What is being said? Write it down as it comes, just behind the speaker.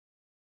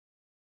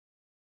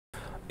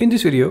In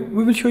this video,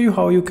 we will show you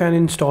how you can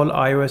install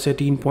iOS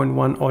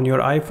 18.1 on your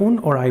iPhone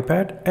or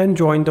iPad and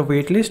join the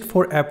waitlist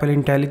for Apple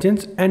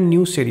Intelligence and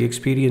new Siri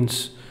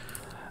experience.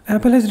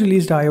 Apple has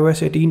released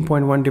iOS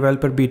 18.1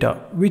 Developer Beta,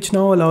 which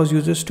now allows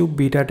users to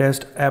beta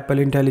test Apple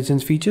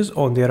Intelligence features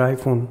on their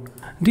iPhone.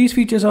 These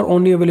features are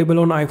only available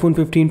on iPhone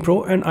 15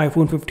 Pro and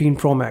iPhone 15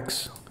 Pro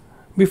Max.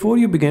 Before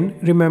you begin,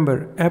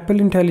 remember,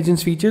 Apple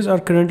Intelligence features are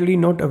currently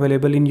not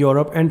available in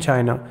Europe and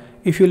China.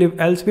 If you live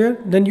elsewhere,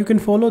 then you can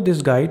follow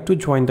this guide to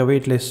join the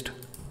waitlist.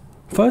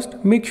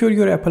 First, make sure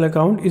your Apple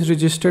account is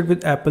registered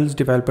with Apple's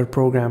developer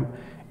program.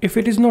 If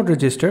it is not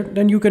registered,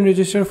 then you can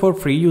register for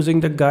free using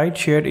the guide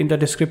shared in the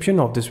description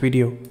of this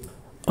video.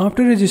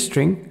 After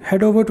registering,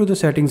 head over to the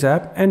Settings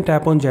app and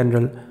tap on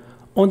General.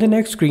 On the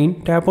next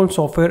screen, tap on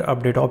Software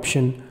Update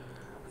option.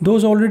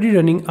 Those already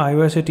running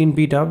iOS 18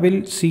 beta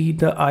will see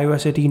the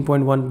iOS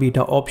 18.1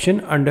 beta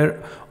option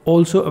under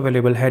Also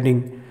Available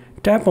heading.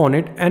 Tap on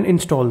it and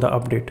install the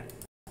update.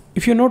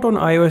 If you're not on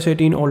iOS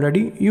 18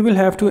 already, you will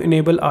have to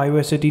enable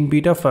iOS 18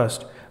 beta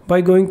first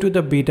by going to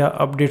the beta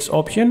updates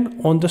option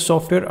on the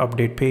software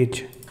update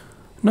page.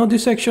 Now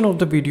this section of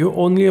the video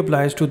only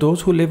applies to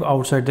those who live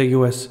outside the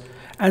US.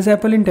 As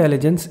Apple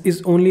Intelligence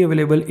is only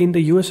available in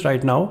the US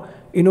right now,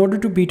 in order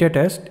to beta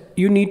test,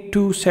 you need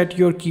to set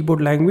your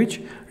keyboard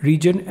language,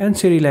 region and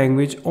Siri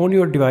language on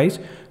your device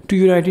to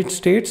United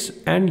States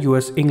and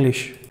US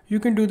English. You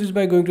can do this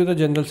by going to the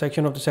General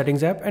section of the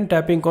Settings app and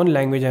tapping on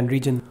Language and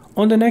Region.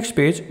 On the next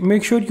page,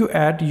 make sure you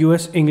add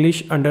US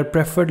English under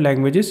Preferred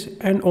Languages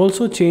and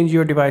also change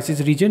your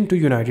device's region to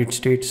United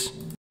States.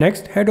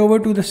 Next, head over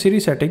to the Siri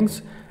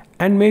settings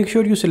and make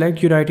sure you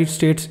select United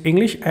States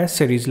English as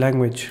Siri's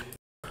language.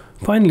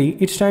 Finally,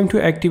 it's time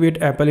to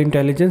activate Apple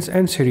Intelligence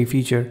and Siri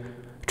feature.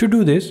 To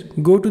do this,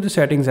 go to the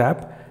Settings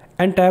app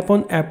and tap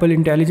on Apple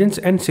Intelligence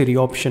and Siri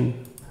option.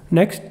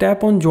 Next,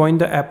 tap on Join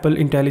the Apple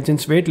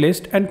Intelligence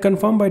waitlist and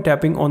confirm by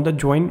tapping on the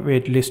Join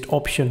Waitlist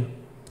option.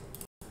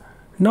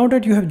 Now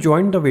that you have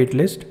joined the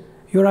waitlist,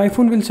 your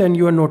iPhone will send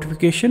you a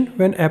notification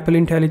when Apple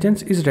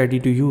Intelligence is ready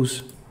to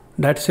use.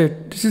 That's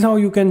it. This is how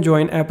you can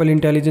join Apple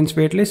Intelligence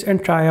waitlist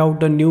and try out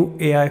the new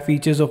AI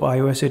features of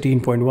iOS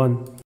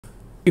 18.1.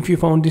 If you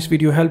found this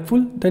video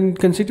helpful, then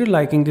consider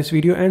liking this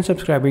video and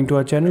subscribing to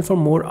our channel for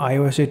more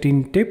iOS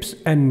 18 tips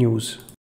and news.